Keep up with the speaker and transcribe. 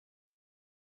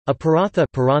A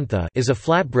paratha is a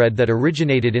flatbread that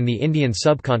originated in the Indian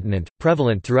subcontinent,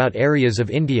 prevalent throughout areas of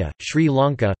India, Sri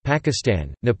Lanka,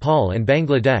 Pakistan, Nepal and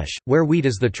Bangladesh, where wheat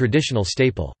is the traditional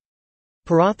staple.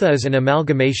 Paratha is an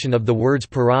amalgamation of the words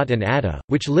parat and atta,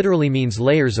 which literally means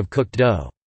layers of cooked dough.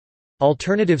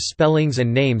 Alternative spellings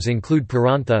and names include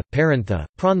parantha, parantha,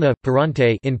 prantha,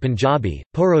 parante in Punjabi,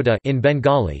 porota in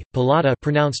Bengali, palata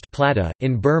pronounced plata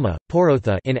in Burma,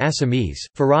 porotha in Assamese,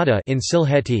 farada in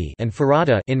Sylheti and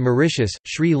farada in Mauritius,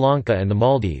 Sri Lanka and the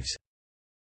Maldives.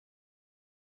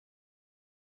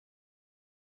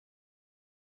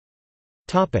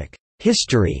 Topic: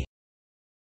 History.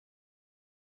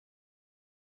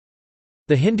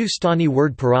 The Hindustani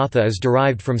word paratha is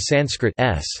derived from Sanskrit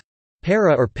s.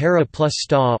 Para or para plus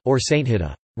sta, or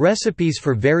sainthita. Recipes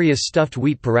for various stuffed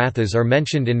wheat parathas are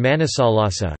mentioned in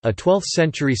Manasalasa, a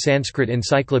 12th-century Sanskrit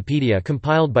encyclopedia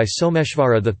compiled by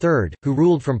Someshvara III, who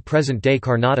ruled from present-day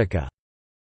Karnataka.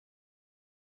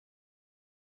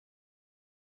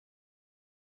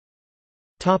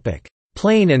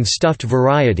 Plain and stuffed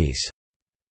varieties.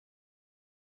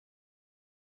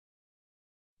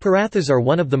 Parathas are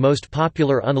one of the most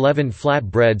popular unleavened flat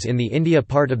breads in the India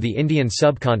part of the Indian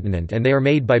subcontinent, and they are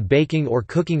made by baking or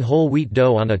cooking whole wheat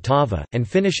dough on a tava, and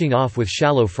finishing off with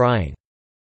shallow frying.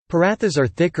 Parathas are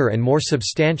thicker and more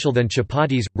substantial than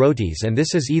chapatis, rotis, and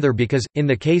this is either because, in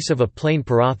the case of a plain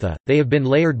paratha, they have been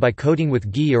layered by coating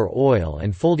with ghee or oil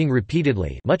and folding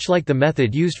repeatedly, much like the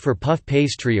method used for puff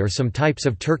pastry or some types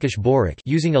of Turkish börek,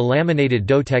 using a laminated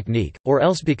dough technique, or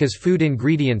else because food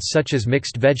ingredients such as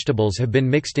mixed vegetables have been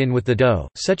mixed in with the dough,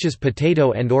 such as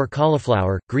potato and/or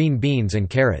cauliflower, green beans and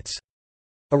carrots.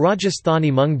 A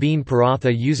Rajasthani mung bean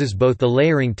paratha uses both the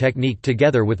layering technique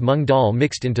together with mung dal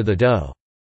mixed into the dough.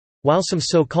 While some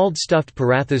so-called stuffed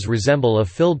parathas resemble a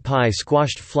filled pie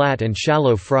squashed flat and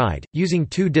shallow fried, using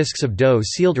 2 discs of dough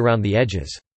sealed around the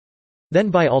edges. Then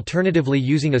by alternatively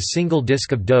using a single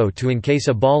disc of dough to encase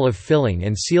a ball of filling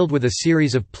and sealed with a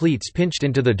series of pleats pinched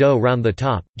into the dough round the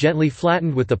top, gently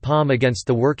flattened with the palm against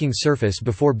the working surface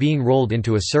before being rolled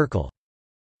into a circle.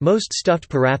 Most stuffed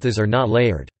parathas are not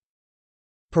layered.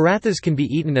 Parathas can be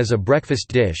eaten as a breakfast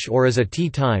dish or as a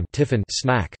tea-time tiffin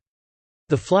snack.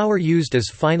 The flour used is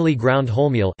finely ground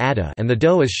wholemeal and the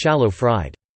dough is shallow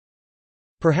fried.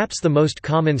 Perhaps the most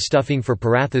common stuffing for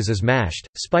parathas is mashed,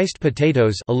 spiced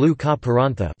potatoes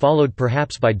followed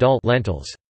perhaps by dal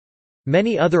lentils.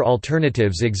 Many other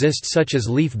alternatives exist such as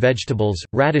leaf vegetables,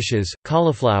 radishes,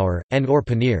 cauliflower, and/or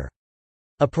paneer.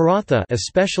 A paratha,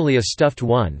 especially a stuffed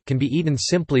one, can be eaten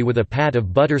simply with a pat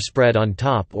of butter spread on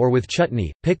top or with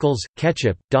chutney, pickles,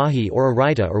 ketchup, dahi or a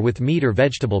raita or with meat or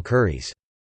vegetable curries.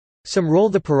 Some roll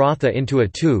the paratha into a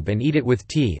tube and eat it with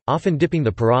tea, often dipping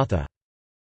the paratha.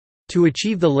 To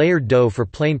achieve the layered dough for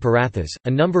plain parathas,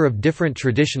 a number of different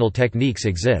traditional techniques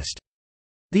exist.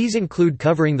 These include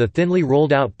covering the thinly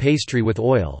rolled out pastry with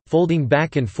oil, folding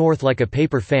back and forth like a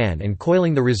paper fan and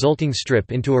coiling the resulting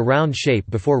strip into a round shape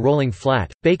before rolling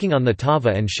flat, baking on the tava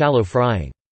and shallow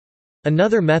frying.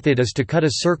 Another method is to cut a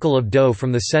circle of dough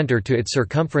from the center to its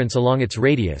circumference along its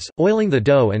radius, oiling the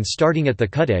dough and starting at the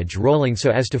cut edge rolling so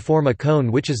as to form a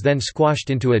cone which is then squashed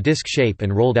into a disc shape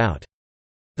and rolled out.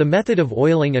 The method of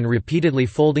oiling and repeatedly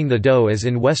folding the dough as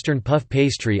in Western puff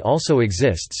pastry also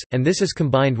exists, and this is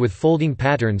combined with folding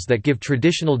patterns that give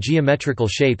traditional geometrical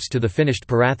shapes to the finished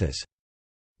parathas.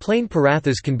 Plain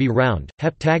parathas can be round,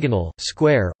 heptagonal,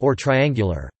 square, or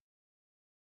triangular.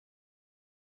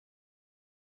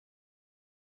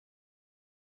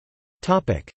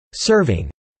 Serving.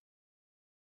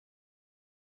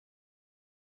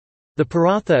 The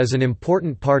paratha is an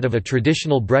important part of a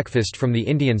traditional breakfast from the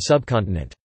Indian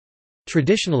subcontinent.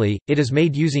 Traditionally, it is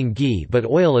made using ghee, but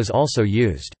oil is also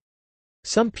used.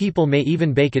 Some people may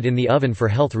even bake it in the oven for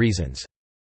health reasons.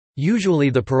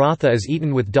 Usually the paratha is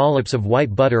eaten with dollops of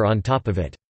white butter on top of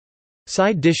it.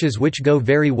 Side dishes which go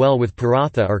very well with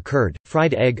paratha are curd,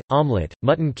 fried egg, omelette,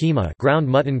 mutton keema, ground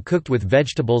mutton cooked with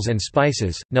vegetables and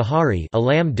spices, nahari, a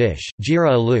lamb dish,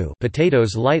 jeera aloo,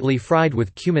 potatoes lightly fried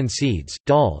with cumin seeds,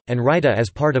 dal, and raita as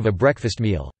part of a breakfast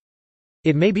meal.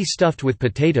 It may be stuffed with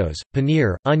potatoes,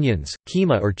 paneer, onions,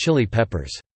 keema or chili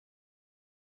peppers.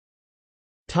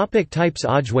 Types: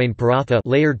 ajwain paratha,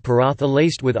 layered paratha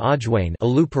laced with ajwain,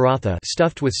 aloo paratha,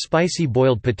 stuffed with spicy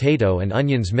boiled potato and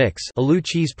onions mix, aloo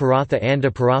cheese paratha,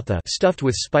 anda paratha, stuffed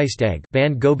with spiced egg,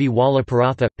 band gobi wala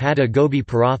paratha, pada gobi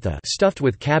paratha, stuffed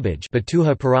with cabbage,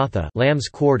 batuha paratha, lamb's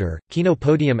quarter, kino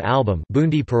podium album,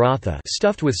 bundi paratha,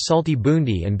 stuffed with salty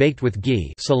bundi and baked with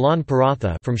ghee, salan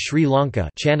paratha from Sri Lanka,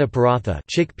 chana paratha,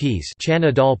 chickpeas,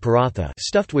 chana dal paratha,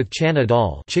 stuffed with chana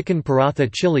dal, chicken paratha,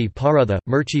 chili paratha,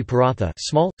 mirchi paratha,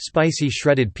 small small, spicy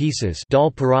shredded pieces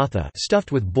dal paratha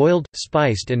stuffed with boiled,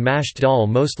 spiced and mashed dal,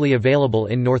 mostly available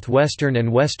in northwestern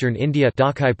and western India.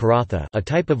 Dakai paratha, a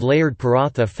type of layered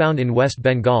paratha found in West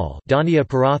Bengal. Dhania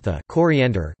paratha,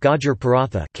 coriander. Gajar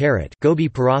paratha, carrot. Gobi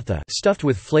paratha, stuffed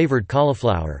with flavored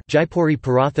cauliflower. Jaipuri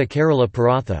paratha. Kerala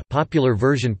paratha, popular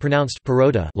version pronounced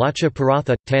parota. Lacha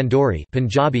paratha, tandoori,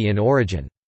 Punjabi in origin.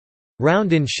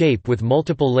 Round in shape with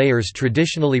multiple layers,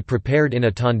 traditionally prepared in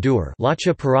a tandoor.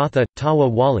 Lacha paratha, tawa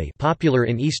wali, popular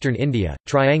in eastern India.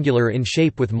 Triangular in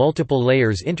shape with multiple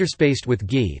layers interspaced with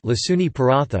ghee. Lasuni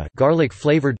paratha, garlic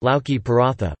flavored. Lauki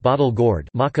paratha, bottle gourd.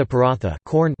 Maka paratha,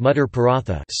 corn. Mutter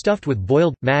paratha, stuffed with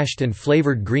boiled, mashed and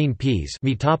flavored green peas.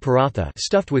 Mita paratha,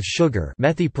 stuffed with sugar.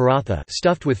 Methi paratha,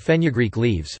 stuffed with fenugreek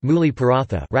leaves. Muli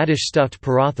paratha, radish stuffed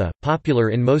paratha,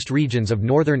 popular in most regions of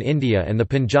northern India and the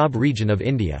Punjab region of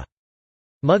India.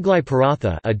 Mughlai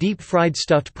paratha, a deep-fried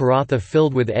stuffed paratha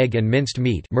filled with egg and minced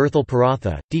meat. Murthal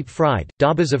paratha, deep-fried.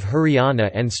 Dabas of Haryana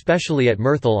and specially at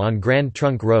Murthal on Grand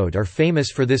Trunk Road are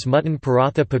famous for this mutton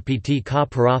paratha. Papiti ka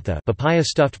paratha, papaya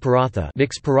stuffed paratha.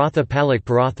 Mix paratha. Palak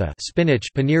paratha, spinach.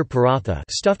 Paneer paratha,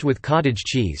 stuffed with cottage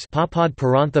cheese. Papad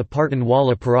parantha. Partan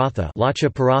wala paratha. Lacha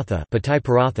paratha, patai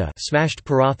paratha. Smashed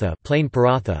paratha, plain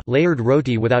paratha. Layered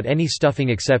roti without any stuffing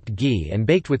except ghee and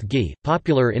baked with ghee,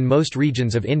 popular in most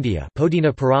regions of India.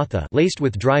 Podina paratha, laced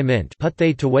with dry mint.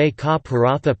 Putte tawai ka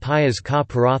paratha. Payas ka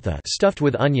paratha, stuffed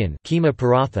with onion. Keema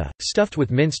paratha, stuffed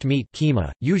with minced meat.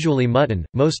 Keema, usually mutton,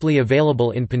 mostly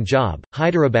available in Punjab,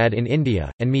 Hyderabad in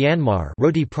India, and Myanmar.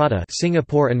 Roti prata,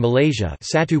 Singapore and Malaysia.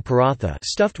 Sattu paratha,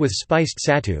 stuffed with spiced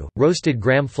sattu, roasted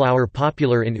gram flour,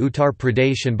 popular in Uttar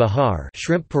Pradesh and Bihar.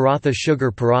 Shrimp paratha.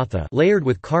 Sugar paratha, layered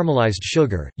with caramelized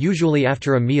sugar, usually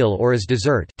after a meal or as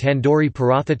dessert. Tandoori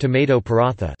paratha. Tomato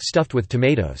paratha, stuffed with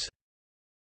tomatoes.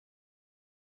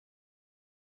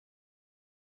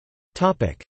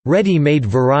 Ready-made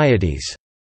varieties.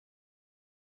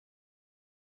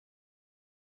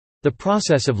 The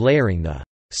process of layering the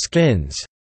skins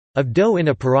of dough in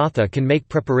a paratha can make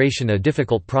preparation a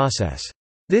difficult process.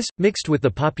 This, mixed with the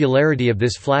popularity of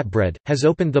this flatbread, has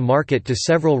opened the market to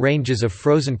several ranges of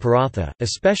frozen paratha,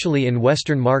 especially in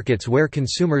Western markets where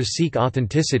consumers seek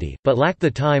authenticity, but lack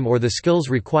the time or the skills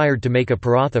required to make a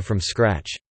paratha from scratch.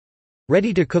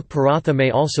 Ready-to-cook paratha may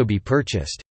also be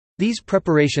purchased. These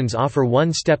preparations offer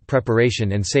one-step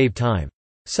preparation and save time.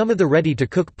 Some of the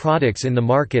ready-to-cook products in the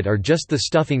market are just the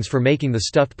stuffings for making the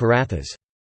stuffed parathas.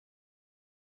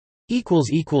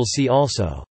 See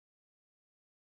also